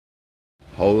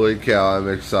Holy cow,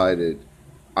 I'm excited.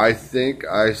 I think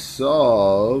I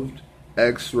solved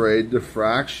X-ray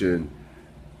diffraction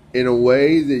in a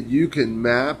way that you can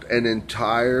map an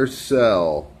entire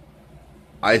cell.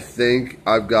 I think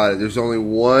I've got it. There's only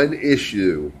one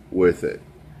issue with it.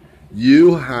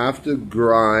 You have to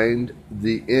grind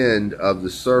the end of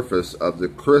the surface of the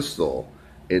crystal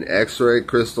in X-ray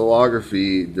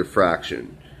crystallography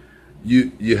diffraction.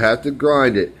 You have to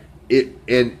grind it.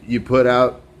 And you put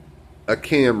out a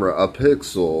camera, a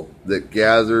pixel that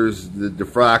gathers the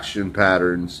diffraction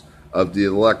patterns of the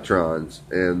electrons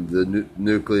and the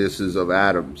nucleuses of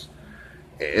atoms.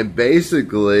 And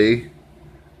basically,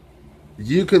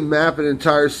 you can map an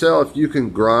entire cell if you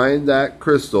can grind that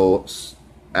crystal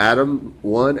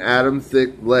one atom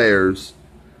thick layers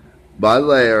by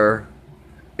layer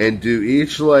and do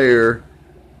each layer.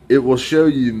 It will show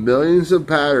you millions of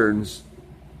patterns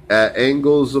at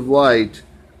angles of light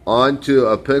onto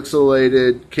a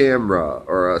pixelated camera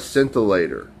or a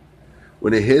scintillator.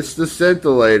 When it hits the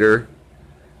scintillator,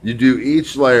 you do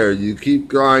each layer. You keep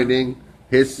grinding,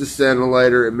 hits the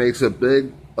scintillator, it makes a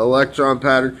big electron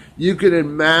pattern. You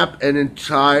can map an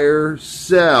entire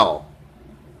cell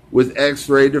with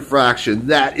X-ray diffraction.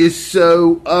 That is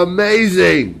so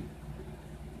amazing.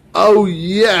 Oh,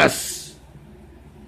 yes.